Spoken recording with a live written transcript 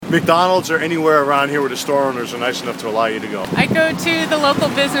McDonald's or anywhere around here where the store owners are nice enough to allow you to go? I go to the local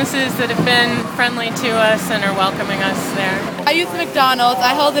businesses that have been friendly to us and are welcoming us there. I used McDonald's.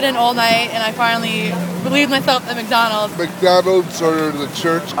 I held it in all night, and I finally relieved myself at McDonald's. McDonald's or the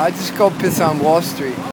church. I just go piss on Wall Street.